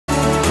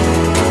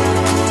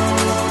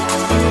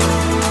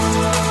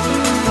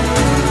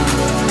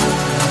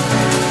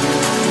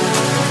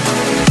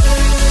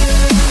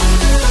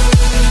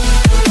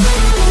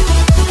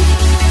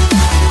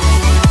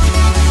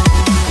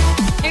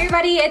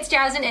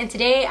Jasmine, and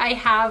today I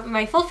have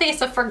my full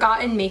face of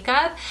forgotten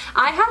makeup.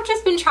 I have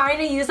just been trying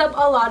to use up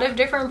a lot of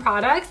different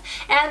products,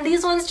 and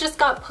these ones just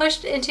got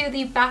pushed into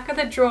the back of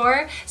the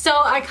drawer, so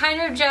I kind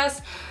of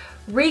just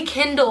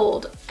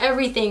rekindled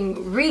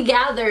everything,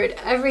 regathered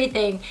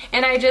everything,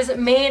 and I just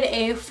made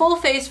a full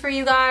face for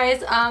you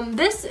guys.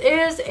 This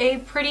is a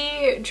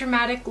pretty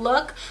dramatic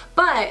look,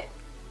 but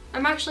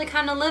I'm actually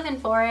kind of living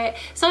for it.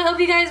 So I hope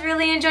you guys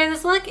really enjoy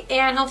this look,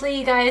 and hopefully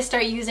you guys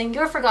start using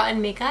your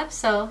forgotten makeup.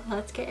 So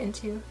let's get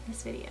into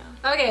this video.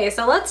 Okay,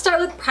 so let's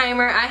start with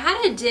primer. I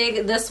had to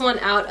dig this one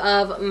out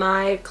of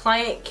my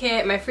client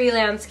kit, my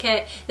freelance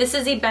kit. This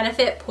is the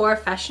Benefit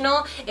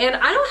Porefessional, and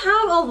I don't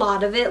have a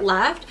lot of it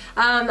left.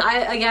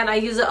 I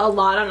use it a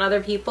lot on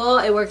other people.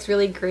 It works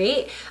really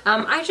great.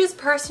 I just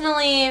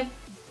personally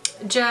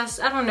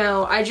I don't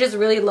know, I just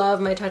really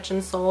love my Touch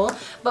and Soul,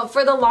 but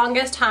for the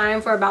longest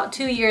time, for about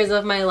 2 years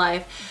of my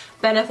life,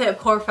 Benefit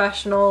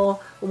Porefessional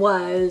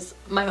was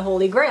my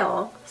holy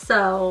grail.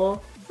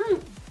 So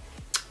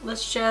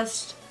let's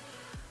just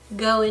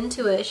go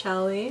into it,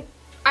 shall we?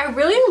 I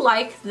really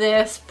like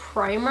this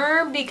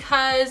primer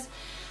because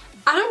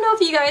I don't know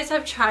if you guys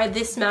have tried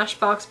this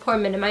Smashbox Pore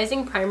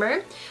Minimizing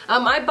Primer.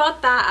 I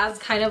bought that as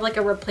kind of like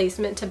a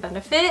replacement to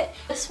Benefit.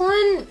 This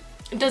one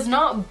does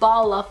not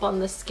ball up on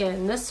the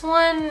skin. This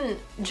one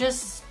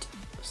just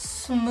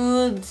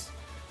smooths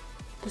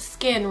the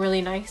skin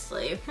really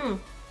nicely.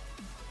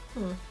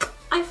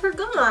 I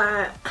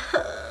forgot.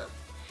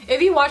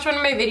 If you watch one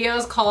of my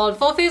videos called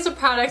Full Face of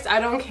Products I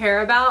Don't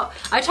Care About,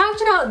 I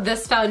talked about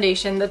this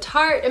foundation, the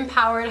Tarte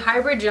Empowered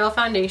Hybrid Gel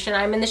Foundation.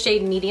 I'm in the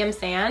shade Medium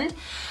Sand.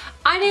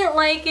 I didn't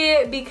like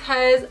it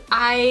because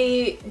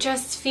I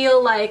just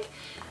feel like,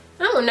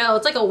 I don't know,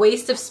 it's like a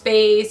waste of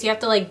space. You have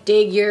to like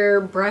dig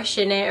your brush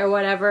in it or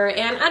whatever,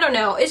 and I don't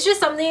know, it's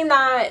just something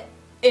that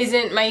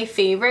isn't my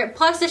favorite.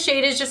 Plus the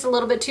shade is just a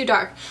little bit too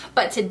dark.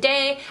 But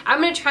today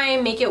I'm gonna try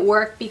and make it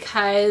work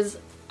because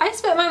I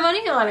spent my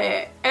money on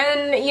it,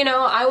 and you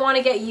know, I want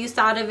to get use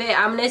out of it.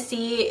 I'm gonna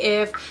see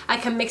if I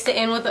can mix it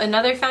in with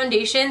another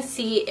foundation,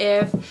 see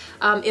if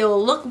it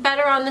will look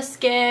better on the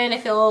skin,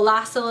 if it will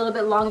last a little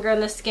bit longer on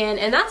the skin.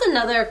 And that's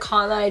another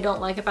con that I don't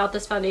like about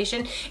this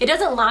foundation. It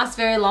doesn't last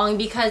very long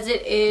because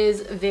it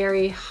is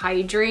very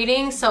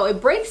hydrating, so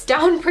it breaks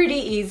down pretty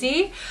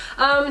easy.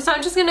 So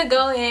I'm just gonna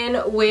go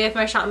in with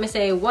my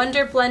ShopMissA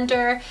Wonder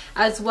Blender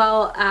as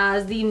well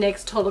as the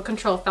NYX Total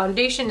Control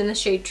Foundation in the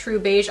shade True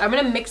Beige. I'm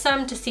gonna mix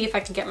them to see if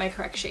I can get my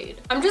correct shade.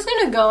 I'm just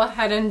gonna go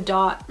ahead and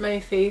dot my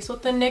face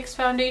with the NYX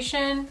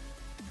foundation.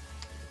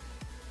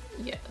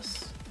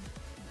 Yes.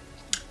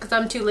 Because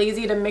I'm too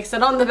lazy to mix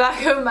it on the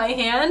back of my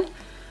hand.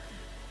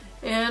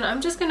 And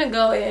I'm just gonna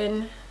go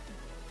in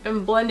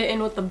and blend it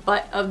in with the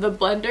butt of the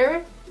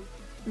blender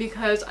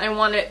because I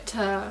want it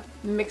to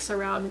mix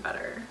around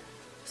better.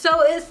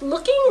 So it's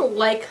looking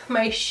like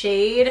my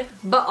shade,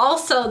 but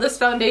also this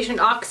foundation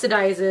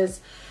oxidizes.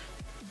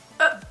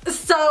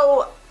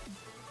 So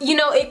you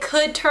know, it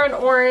could turn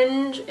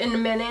orange in a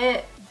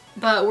minute,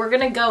 but we're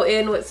gonna go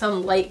in with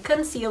some light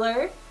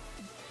concealer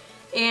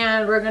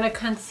and we're gonna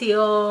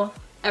conceal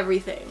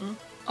everything.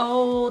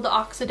 Oh, the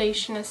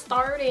oxidation is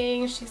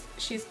starting.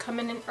 She's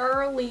coming in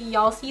early.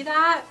 Y'all see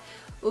that?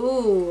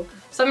 Ooh.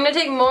 So I'm gonna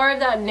take more of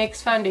that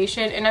NYX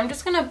foundation and I'm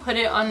just gonna put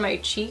it on my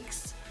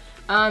cheeks,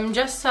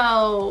 just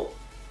so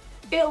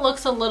it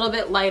looks a little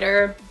bit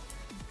lighter.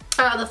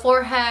 The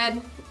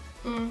forehead,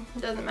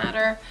 doesn't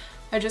matter.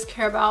 I just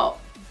care about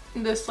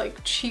this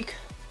like cheek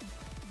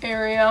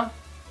area.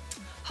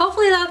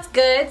 Hopefully that's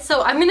good.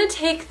 So I'm gonna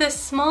take this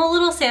small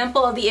little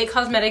sample of the It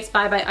Cosmetics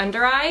by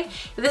Undereye.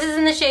 This is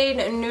in the shade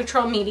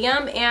Neutral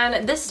Medium,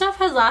 and this stuff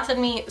has lasted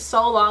me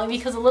so long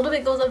because a little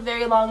bit goes a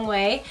very long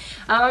way.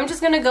 I'm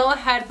just gonna go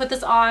ahead, put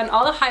this on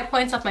all the high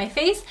points of my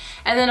face,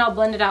 and then I'll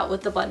blend it out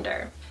with the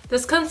blender.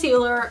 This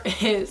concealer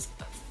is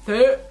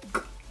thick.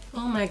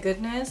 Oh my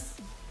goodness.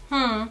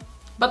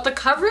 But the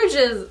coverage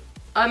is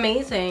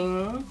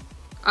amazing.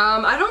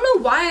 I don't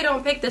know why I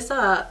don't pick this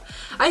up.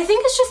 I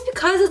think it's just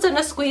because it's in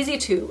a squeezy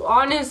tube,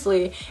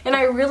 honestly, and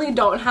I really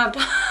don't have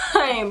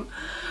time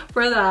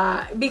for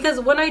that because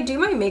when I do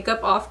my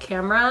makeup off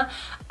camera,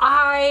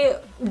 I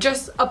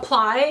just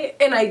apply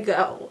and I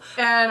go.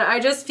 And I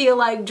just feel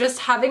like just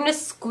having to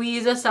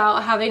squeeze this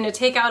out, having to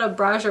take out a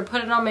brush or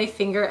put it on my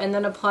finger and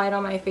then apply it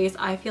on my face,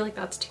 I feel like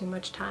that's too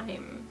much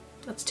time.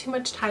 That's too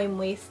much time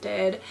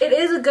wasted. It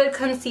is a good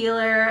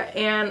concealer,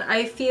 and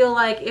I feel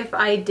like if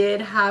I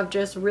did have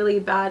just really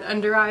bad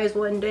under eyes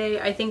one day,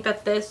 I think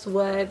that this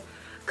would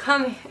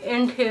come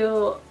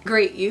into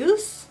great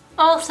use.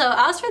 Also,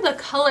 as for the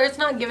color, it's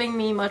not giving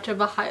me much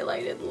of a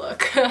highlighted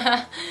look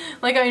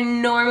like I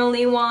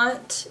normally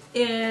want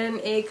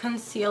in a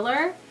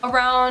concealer.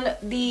 Around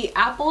the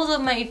apples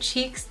of my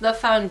cheeks, the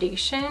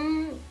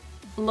foundation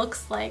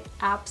looks like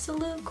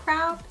absolute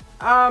crap.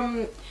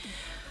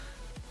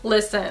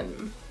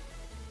 Listen,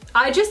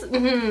 I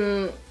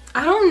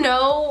I don't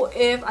know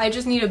if I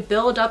just need to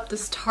build up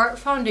this Tarte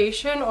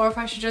foundation or if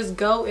I should just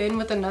go in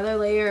with another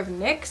layer of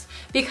NYX,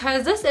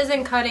 because this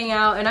isn't cutting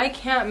out and I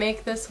can't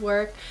make this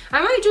work.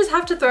 I might just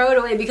have to throw it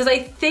away because I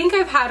think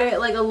I've had it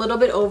like a little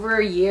bit over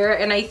a year,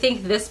 and I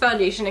think this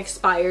foundation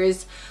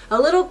expires a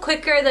little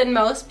quicker than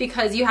most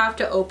because you have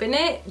to open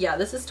it. Yeah,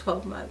 this is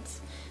 12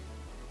 months.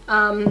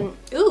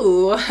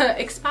 Ooh,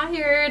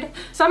 expired.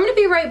 So I'm gonna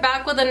be right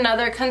back with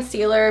another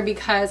concealer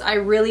because I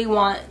really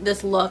want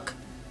this look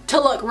to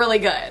look really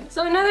good.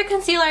 So another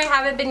concealer I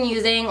haven't been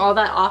using all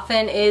that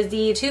often is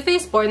the Too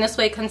Faced Born This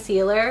Way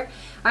concealer.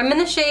 I'm in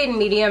the shade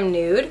Medium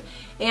Nude,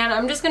 and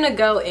I'm just gonna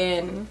go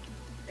in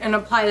and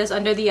apply this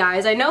under the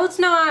eyes. I know it's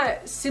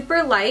not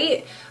super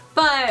light,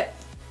 but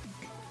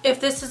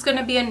if this is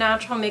gonna be a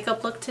natural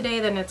makeup look today,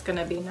 then it's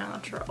gonna be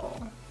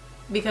natural.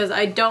 Because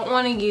I don't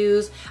wanna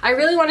use, I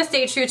really wanna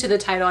stay true to the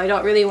title. I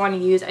don't really wanna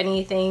use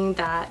anything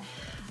that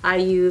I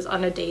use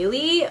on a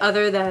daily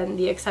other than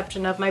the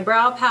exception of my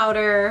brow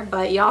powder,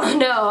 but y'all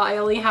know I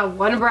only have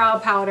one brow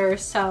powder,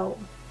 so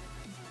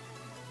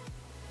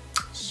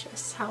it's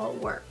just how it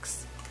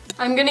works.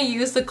 I'm gonna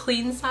use the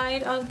clean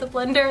side of the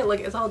blender. Look,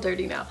 it's all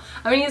dirty now.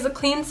 I'm gonna use the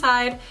clean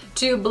side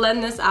to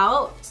blend this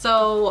out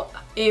so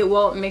it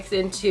won't mix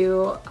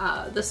into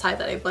the side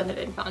that I blended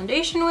in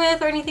foundation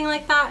with or anything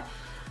like that.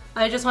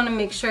 I just wanna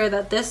make sure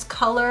that this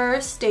color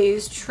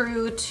stays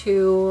true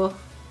to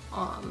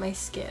my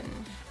skin.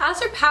 As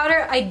for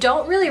powder, I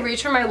don't really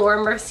reach for my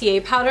Laura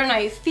Mercier powder, and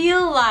I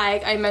feel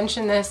like I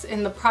mentioned this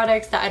in the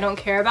products that I don't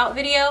care about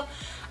video.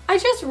 I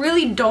just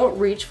really don't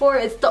reach for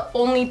it. It's the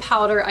only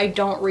powder I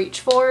don't reach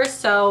for,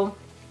 so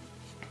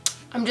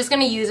I'm just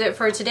gonna use it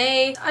for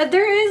today.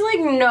 There is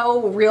like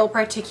no real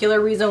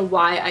particular reason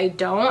why I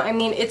don't. I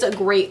mean, it's a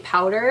great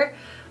powder,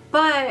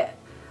 but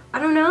I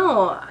don't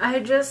know.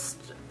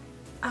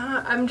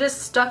 I'm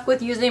just stuck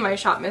with using my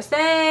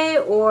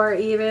ShopMissA or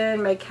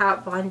even my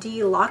Kat Von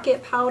D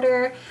Lock-It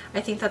powder.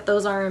 I think that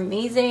those are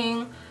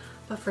amazing,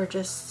 but for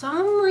just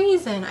some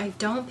reason, I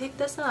don't pick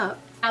this up.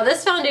 Now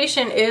this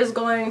foundation is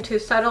going to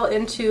settle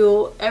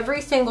into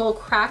every single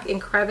crack and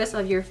crevice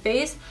of your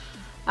face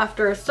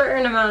after a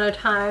certain amount of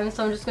time,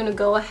 so I'm just gonna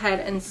go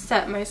ahead and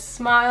set my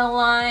smile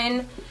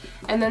line.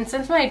 And then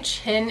since my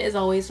chin is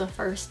always the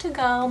first to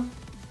go,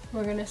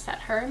 we're gonna set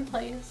her in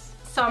place.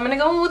 So I'm gonna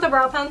go in with a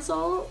brow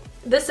pencil.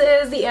 This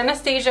is the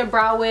Anastasia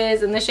Brow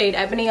Wiz in the shade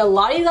Ebony. A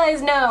lot of you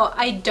guys know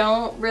I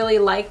don't really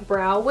like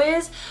Brow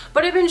Wiz,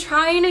 but I've been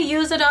trying to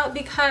use it up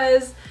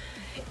because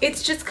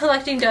it's just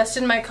collecting dust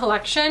in my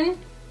collection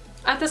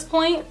at this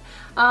point.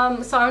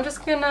 So I'm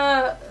just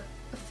gonna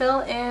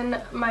fill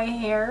in my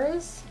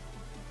hairs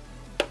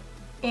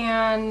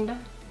and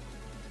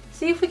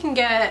see if we can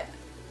get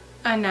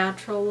a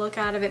natural look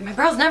out of it. My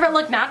brows never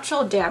look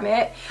natural, damn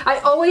it. I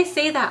always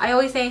say that. I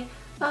always say,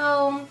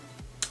 oh,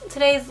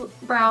 today's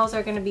brows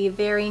are going to be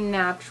very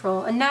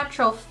natural, a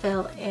natural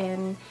fill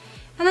in.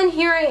 And then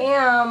here I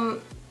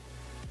am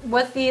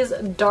with these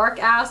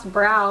dark ass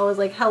brows,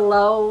 like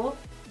hello.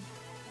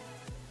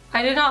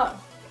 I did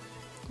not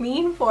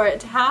mean for it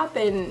to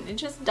happen, it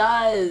just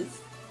does.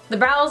 The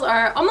brows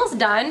are almost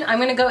done. I'm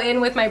gonna go in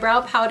with my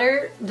brow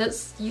powder.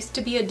 This used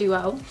to be a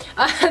duo.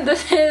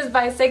 This is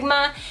by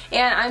Sigma,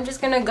 and I'm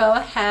just gonna go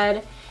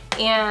ahead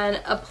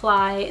and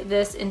apply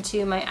this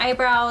into my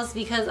eyebrows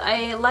because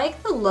I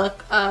like the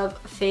look of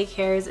fake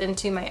hairs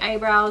into my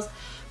eyebrows.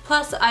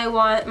 Plus I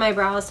want my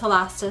brows to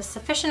last a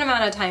sufficient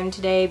amount of time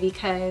today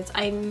because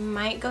I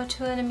might go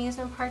to an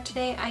amusement park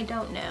today. I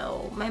don't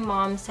know. My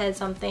mom said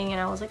something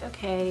and I was like,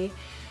 okay.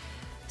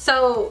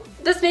 So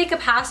this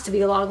makeup has to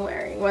be long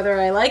wearing whether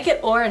I like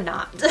it or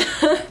not. And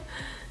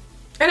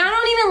I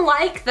don't even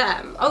like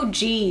them. Oh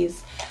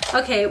geez.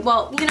 Okay,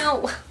 well, you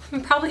know,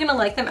 I'm probably gonna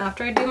like them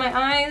after I do my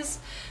eyes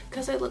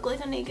because I look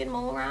like a naked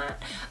mole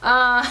rat.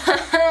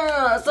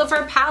 So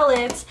for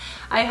palettes,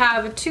 I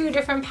have two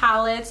different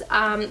palettes.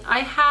 I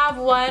have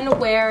one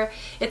where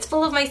it's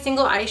full of my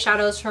single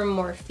eyeshadows from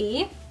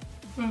Morphe.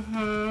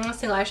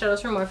 Single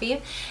eyeshadows from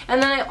Morphe.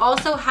 And then I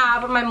also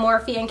have my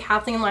Morphe and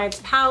Kathleen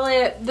Lights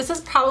palette. This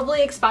is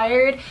probably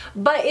expired,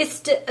 but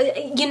it's,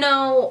 you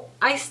know,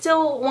 I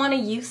still want to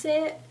use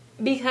it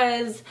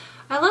because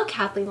I love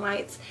Kathleen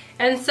Lights.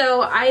 And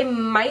so I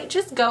might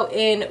just go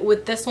in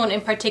with this one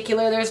in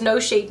particular. There's no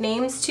shade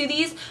names to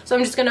these, so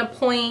I'm just gonna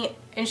point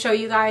and show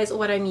you guys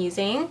what I'm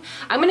using.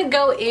 I'm gonna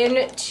go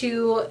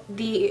into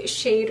the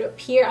shade up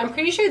here. I'm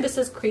pretty sure this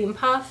is Cream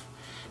Puff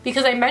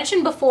because I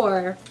mentioned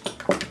before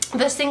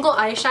the single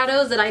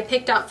eyeshadows that I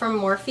picked up from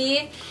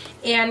Morphe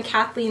and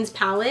Kathleen's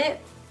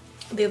palette,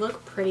 they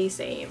look pretty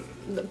same.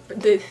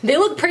 They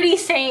look pretty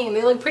same.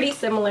 They look pretty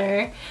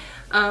similar.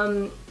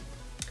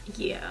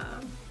 Yeah.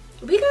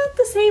 We got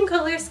the same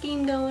color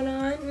scheme going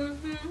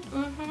on.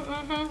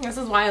 This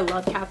is why I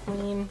love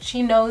Kathleen.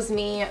 She knows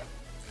me.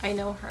 I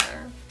know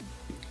her.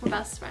 We're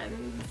best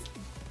friends.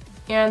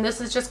 And this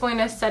is just going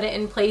to set it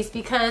in place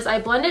because I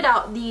blended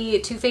out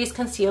the Too Faced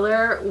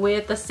concealer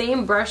with the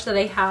same brush that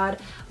I had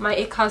my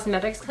It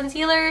Cosmetics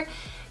concealer,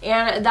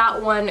 and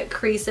that one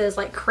creases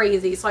like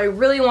crazy. So I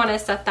really want to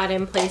set that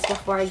in place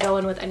before I go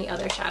in with any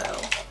other shadow.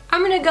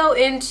 I'm gonna go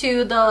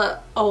into the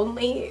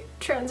only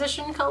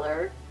transition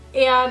color,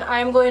 and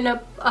I'm going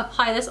to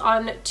apply this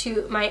on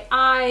to my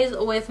eyes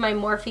with my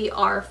Morphe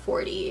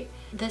R40.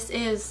 This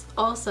is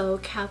also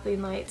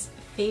Kathleen Light's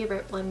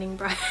favorite blending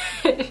brush.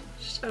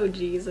 Oh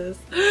Jesus.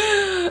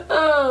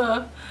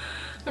 I'm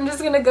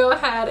just gonna go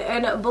ahead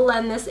and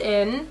blend this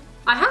in.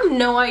 I have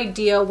no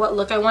idea what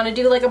look I want to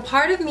do. Like, a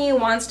part of me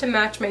wants to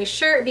match my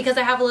shirt because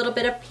I have a little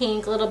bit of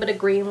pink, a little bit of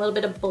green, a little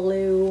bit of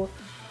blue.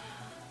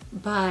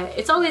 But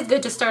it's always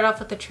good to start off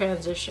with the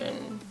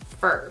transition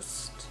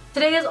first.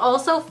 Today is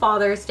also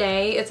Father's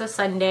Day. It's a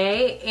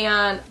Sunday,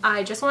 and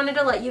I just wanted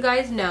to let you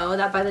guys know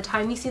that by the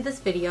time you see this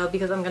video,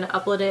 because I'm going to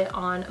upload it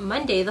on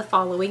Monday the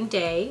following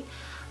day,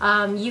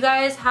 you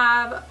guys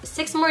have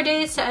 6 more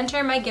days to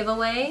enter my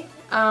giveaway.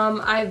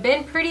 I've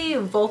been pretty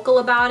vocal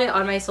about it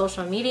on my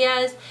social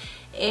medias,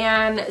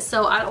 and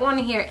so I don't want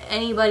to hear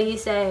anybody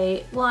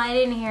say, well, I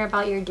didn't hear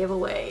about your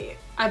giveaway.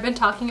 I've been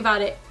talking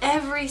about it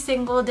every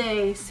single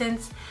day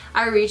since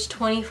I reached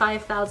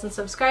 25,000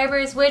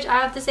 subscribers, which I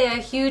have to say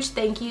a huge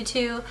thank you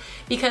to,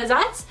 because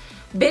that's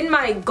been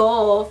my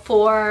goal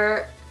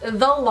for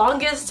the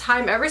longest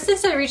time. Ever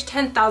since I reached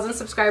 10,000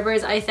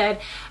 subscribers, I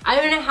said I'm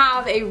gonna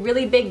have a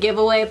really big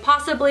giveaway,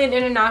 possibly an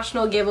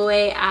international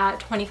giveaway at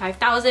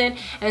 25,000,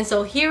 and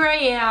so here I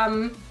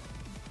am.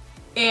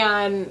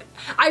 And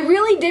I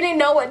really didn't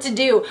know what to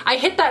do. I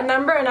hit that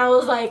number and I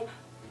was like,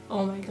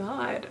 oh my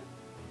god.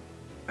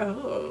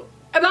 Oh.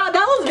 And that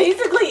was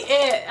basically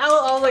it. I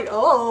was like,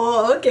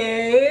 oh,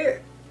 okay.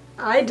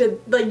 I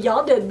did, like,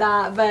 y'all did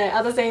that, but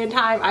at the same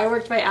time, I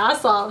worked my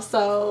ass off,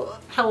 so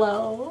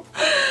hello.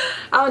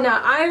 I don't know.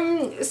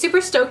 I'm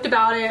super stoked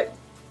about it,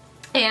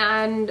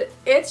 and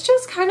it's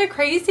just kind of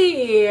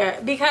crazy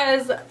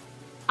because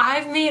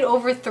I've made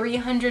over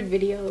 300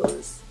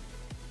 videos.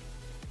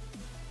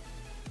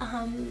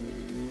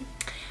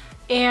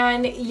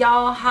 And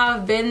y'all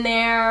have been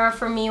there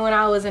for me when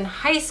I was in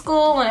high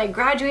school, when I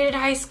graduated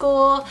high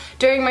school,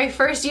 during my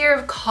first year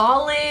of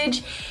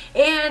college,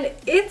 and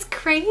it's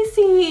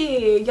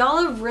crazy.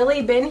 Y'all have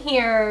really been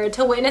here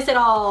to witness it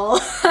all,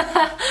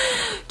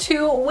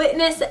 to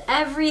witness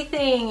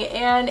everything,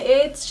 and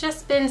it's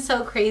just been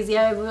so crazy.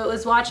 I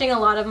was watching a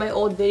lot of my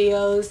old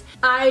videos.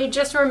 I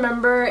just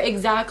remember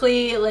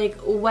exactly like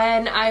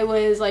when I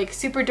was like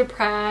super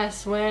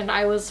depressed, when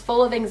I was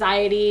full of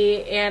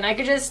anxiety, and I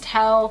could just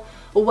tell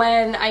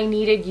when I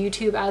needed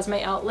YouTube as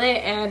my outlet,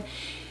 and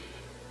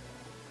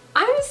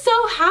I'm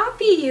so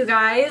happy, you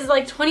guys.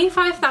 Like,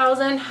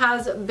 25,000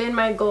 has been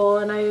my goal,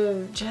 and I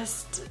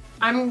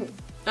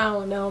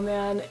don't know,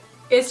 man.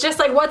 It's just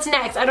like, what's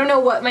next? I don't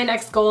know what my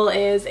next goal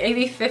is.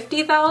 Maybe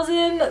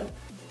 50,000?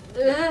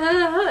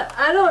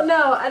 I don't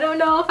know. I don't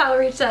know if I'll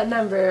reach that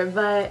number,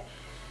 but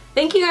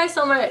thank you guys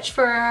so much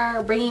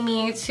for bringing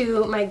me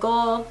to my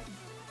goal.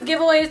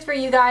 Giveaways for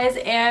you guys,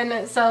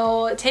 and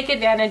so take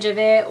advantage of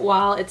it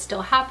while it's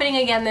still happening.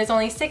 Again, there's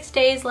only 6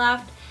 days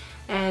left,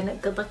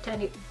 and good luck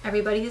to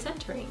everybody who's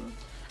entering.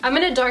 I'm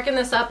gonna darken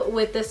this up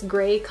with this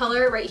gray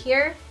color right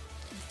here,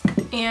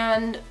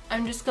 and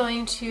I'm just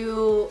going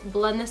to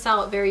blend this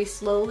out very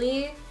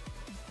slowly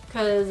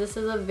because this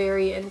is a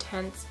very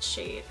intense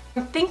shade.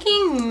 I'm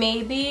thinking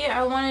maybe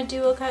I want to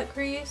do a cut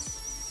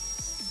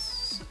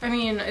crease. I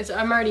mean,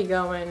 I'm already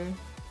going.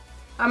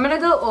 I'm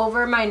gonna go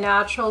over my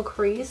natural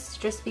crease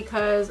just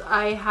because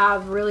I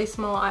have really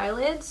small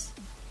eyelids.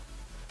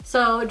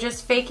 So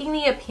just faking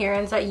the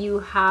appearance that you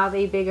have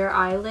a bigger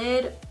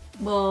eyelid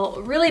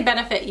will really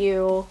benefit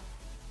you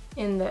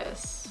in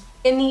this.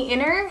 In the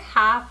inner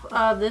half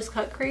of this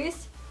cut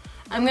crease,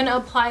 I'm gonna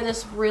apply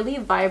this really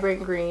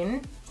vibrant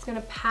green. Just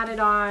gonna pat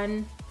it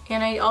on.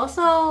 And I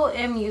also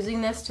am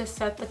using this to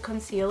set the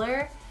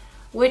concealer,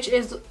 which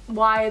is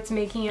why it's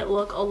making it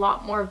look a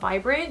lot more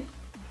vibrant.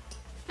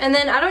 And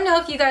then I don't know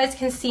if you guys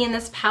can see in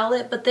this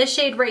palette, but this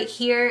shade right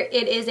here,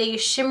 it is a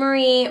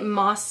shimmery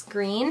moss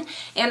green,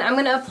 and I'm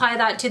gonna apply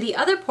that to the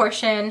other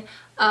portion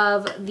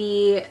of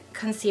the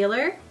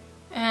concealer,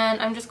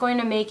 and I'm just going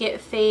to make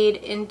it fade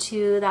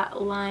into that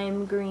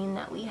lime green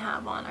that we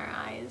have on our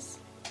eyes.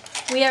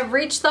 We have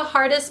reached the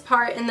hardest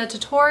part in the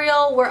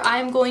tutorial where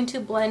I'm going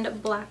to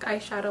blend black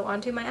eyeshadow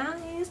onto my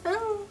eyes.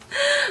 Oh.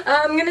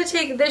 I'm gonna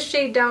take this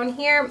shade down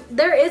here.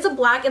 There is a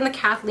black in the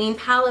Kathleen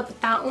palette, but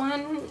that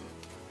one,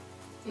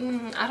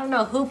 I don't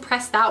know who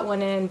pressed that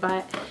one in,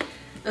 but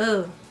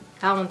oh,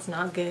 that one's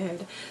not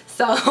good.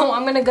 So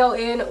I'm gonna go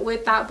in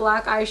with that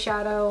black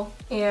eyeshadow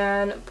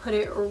and put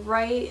it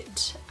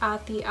right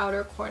at the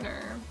outer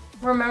corner.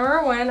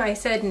 Remember when I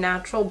said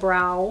natural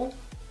brow?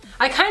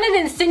 I kind of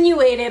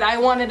insinuated I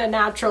wanted a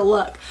natural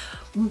look,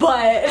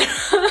 but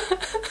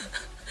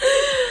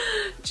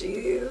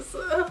jeez.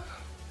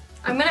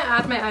 I'm gonna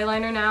add my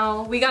eyeliner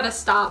now. We gotta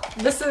stop.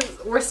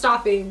 We're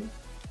stopping.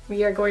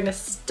 We are going to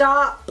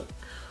stop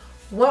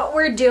what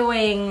we're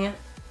doing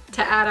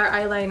to add our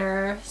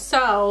eyeliner.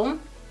 So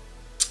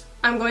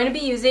I'm going to be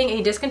using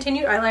a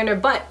discontinued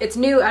eyeliner, but it's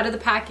new out of the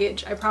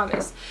package, I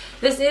promise.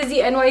 This is the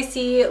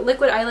NYC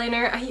Liquid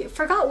Eyeliner. I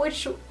forgot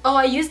which, oh,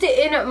 I used it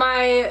in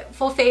my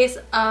full face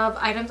of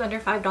items under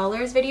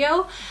 $5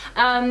 video.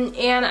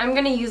 And I'm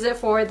gonna use it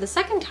for the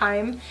second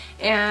time,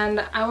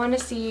 and I wanna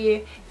see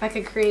if I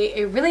could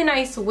create a really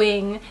nice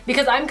wing,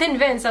 because I'm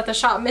convinced that the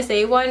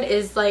ShopMissA one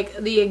is like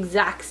the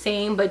exact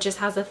same, but just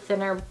has a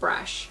thinner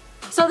brush.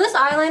 So this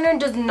eyeliner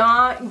does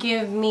not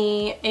give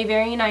me a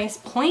very nice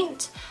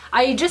point.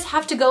 I just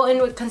have to go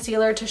in with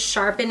concealer to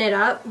sharpen it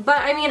up.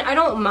 But I mean, I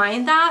don't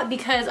mind that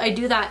because I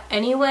do that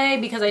anyway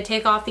because I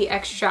take off the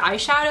extra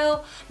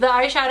eyeshadow. The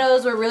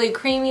eyeshadows were really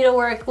creamy to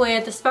work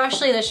with,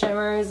 especially the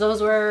shimmers.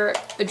 Those were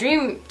a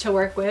dream to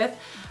work with.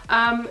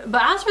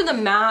 But as for the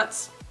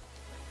mattes,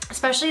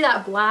 especially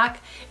that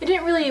black, it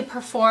didn't really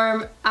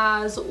perform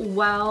as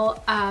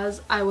well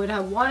as I would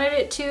have wanted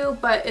it to,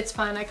 but it's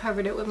fine. I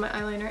covered it with my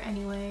eyeliner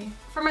anyway.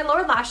 For my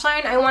lower lash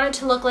line, I want it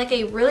to look like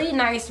a really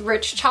nice,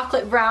 rich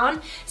chocolate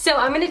brown. So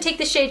I'm going to take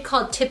the shade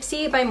called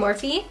Tipsy by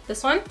Morphe,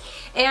 this one,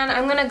 and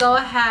I'm going to go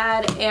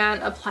ahead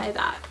and apply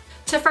that.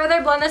 To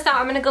further blend this out,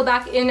 I'm going to go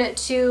back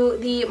into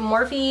the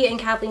Morphe and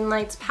Kathleen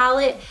Lights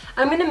palette.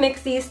 I'm going to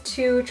mix these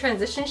two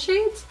transition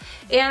shades,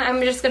 and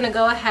I'm just going to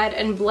go ahead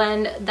and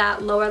blend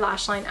that lower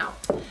lash line out.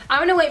 I'm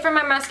going to wait for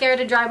my mascara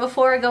to dry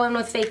before I go in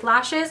with fake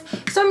lashes.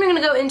 So I'm going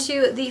to go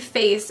into the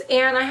face,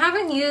 and I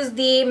haven't used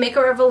the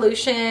Makeup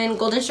Revolution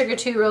Golden Sugar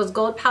 2 Rose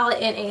Gold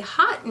palette in a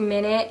hot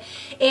minute,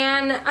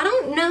 and I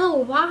don't know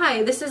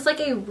why. This is like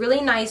a really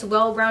nice,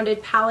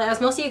 well-rounded palette.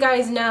 As most of you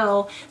guys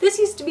know, this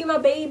used to be my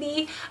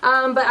baby,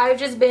 but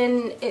I've just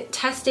been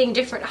testing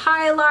different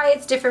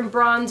highlights, different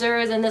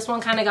bronzers, and this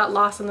one kind of got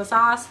lost in the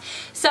sauce.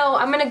 So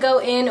I'm going to go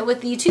in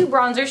with the two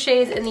bronzer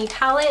shades in the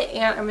palette,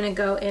 and I'm going to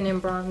go in and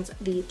bronze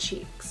the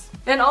cheeks.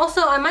 And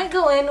also I might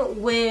go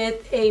in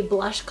with a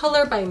blush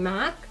color by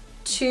MAC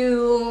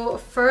to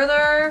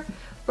further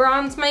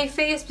bronze my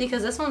face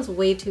because this one's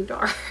way too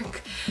dark.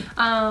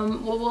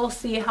 We'll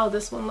see how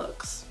this one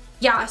looks.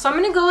 Yeah, so I'm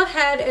going to go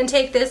ahead and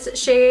take this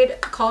shade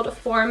called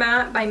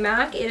Format by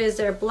MAC. It is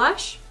their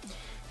blush.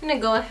 I'm going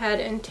to go ahead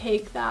and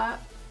take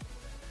that.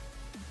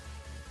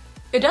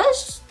 It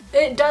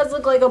does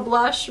look like a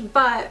blush,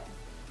 but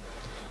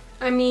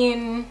I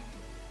mean,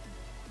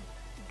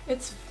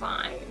 it's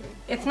fine.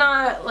 It's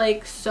not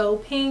like so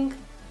pink,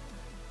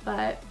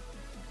 but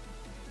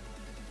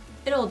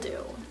it'll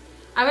do.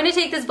 I'm going to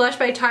take this blush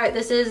by Tarte.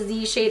 This is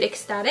the shade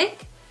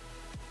Ecstatic.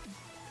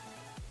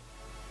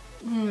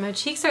 My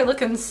cheeks are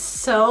looking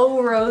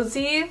so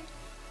rosy.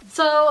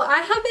 So I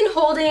have been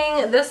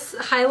holding this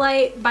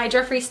highlight by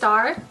Jeffree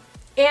Star,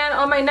 and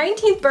on my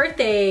 19th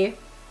birthday,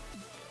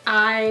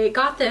 I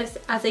got this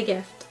as a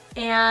gift,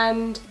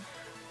 and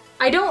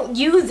I don't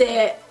use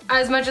it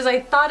as much as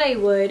I thought I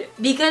would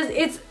because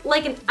it's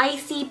like an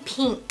icy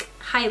pink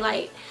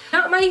highlight.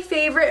 Not my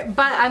favorite,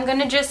 but I'm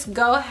gonna just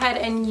go ahead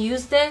and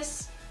use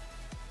this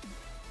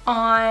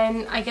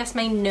on, I guess,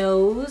 my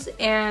nose,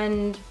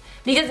 and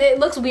because it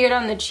looks weird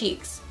on the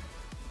cheeks,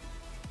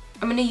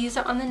 I'm gonna use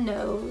it on the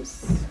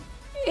nose.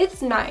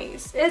 It's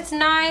nice. It's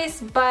nice,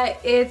 but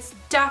it's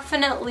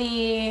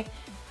definitely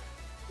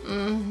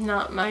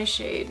not my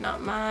shade,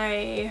 not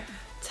my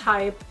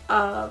type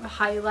of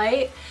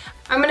highlight.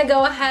 I'm gonna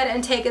go ahead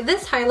and take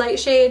this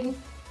highlight shade,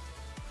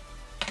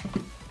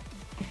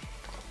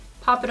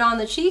 pop it on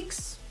the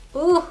cheeks.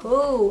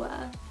 Ooh,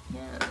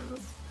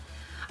 yes.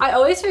 I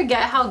always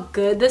forget how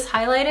good this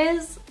highlight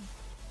is,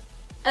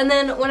 and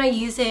then when I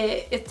use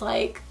it, it's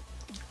like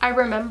I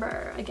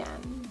remember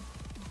again.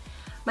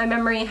 My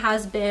memory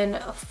has been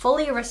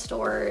fully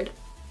restored.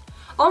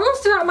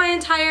 Almost throughout my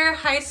entire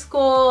high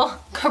school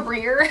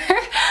career,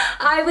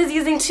 I was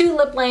using two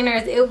lip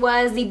liners. It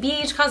was the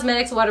BH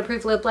Cosmetics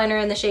waterproof lip liner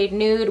in the shade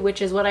Nude,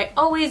 which is what I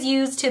always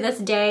use to this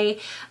day.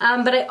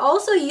 But I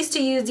also used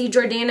to use the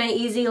Jordana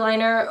Easy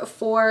Liner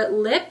for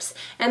lips,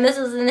 and this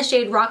is in the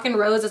shade Rock and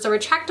Rose. It's a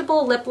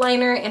retractable lip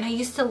liner, and I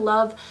used to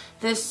love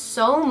this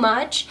so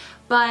much,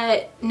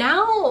 but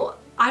now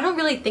I don't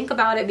really think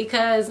about it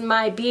because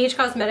my BH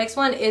Cosmetics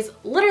one is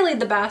literally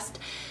the best.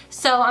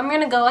 So I'm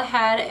gonna go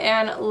ahead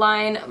and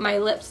line my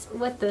lips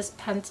with this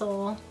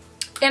pencil.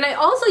 And I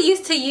also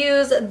used to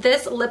use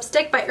this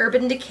lipstick by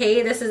Urban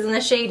Decay. This is in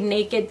the shade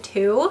Naked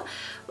 2.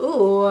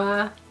 Ooh,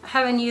 I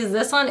haven't used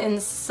this one in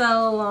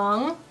so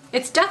long.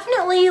 It's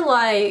definitely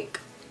like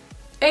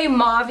a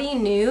mauve-y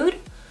nude,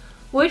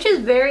 which is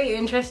very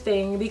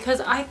interesting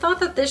because I thought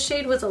that this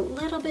shade was a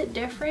little bit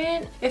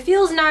different. It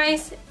feels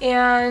nice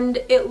and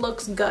it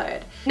looks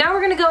good. Now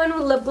we're gonna go in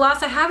with lip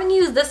gloss. I haven't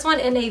used this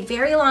one in a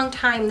very long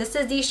time. This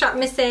is the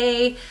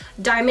ShopMissA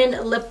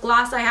Diamond Lip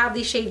Gloss. I have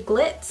the shade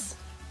Glitz.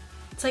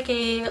 It's like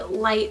a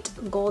light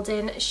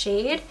golden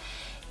shade.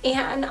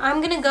 And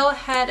I'm gonna go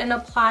ahead and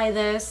apply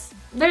this.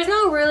 There's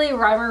no really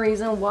rhyme or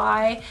reason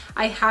why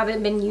I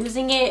haven't been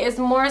using it. It's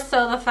more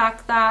so the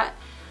fact that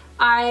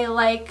I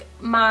like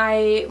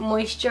my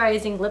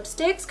moisturizing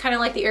lipsticks, kind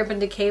of like the Urban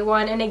Decay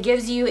one, and it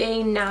gives you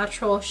a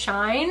natural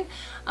shine.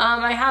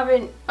 I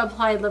haven't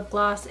applied lip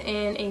gloss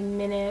in a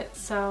minute,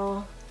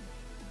 so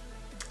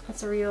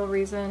That's the real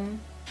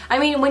reason. I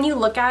mean, when you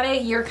look at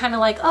it, you're kind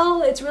of like,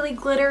 oh, it's really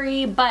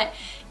glittery, but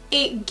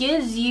it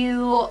gives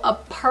you a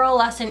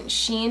pearlescent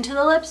sheen to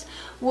the lips,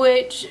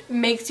 which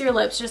makes your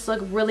lips just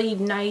look really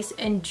nice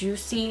and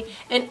juicy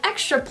and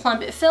extra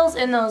plump. It fills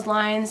in those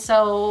lines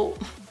so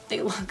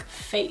they look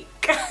fake.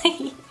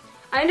 I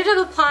ended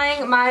up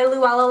applying my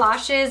Luella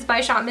lashes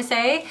by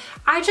ShopMissA.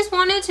 I just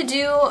wanted to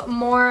do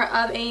more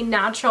of a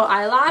natural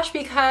eyelash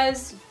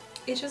because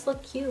it just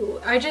looked cute.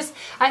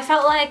 I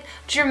felt like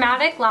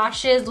dramatic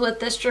lashes with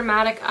this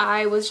dramatic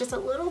eye was just a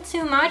little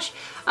too much.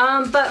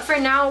 But for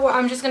now,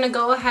 I'm just gonna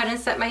go ahead and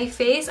set my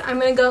face. I'm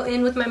gonna go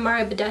in with my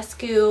Mario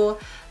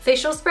Badescu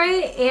facial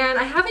spray, and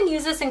I haven't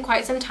used this in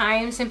quite some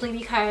time simply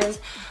because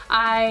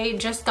I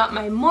just got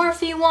my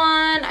Morphe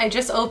one. I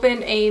just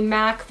opened a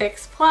MAC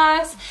Fix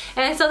Plus,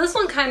 and so this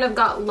one kind of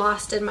got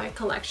lost in my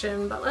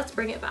collection, but let's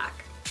bring it back.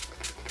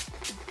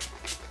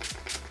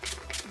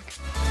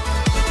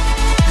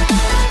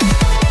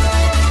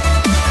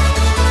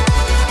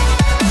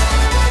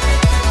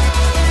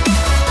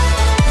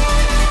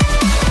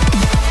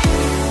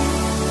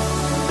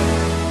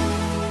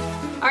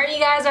 Alright, you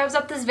guys, wraps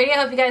up this video. I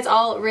hope you guys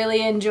all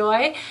really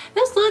enjoy.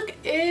 This look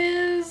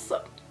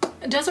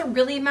doesn't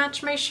really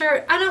match my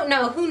shirt. I don't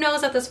know. Who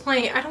knows at this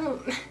point? I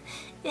don't...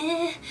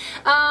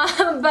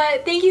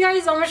 but thank you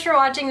guys so much for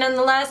watching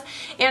nonetheless,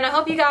 and I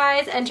hope you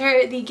guys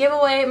enter the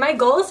giveaway. My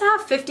goal is to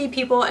have 50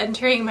 people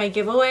entering my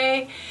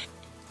giveaway.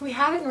 We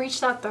haven't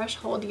reached that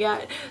threshold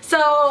yet,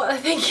 so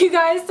thank you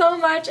guys so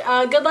much.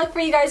 Good luck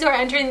for you guys who are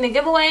entering the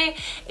giveaway,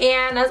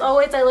 and as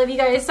always, I love you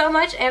guys so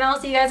much, and I'll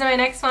see you guys in my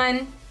next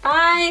one.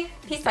 Bye!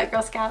 Peace out,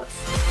 Girl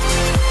Scouts.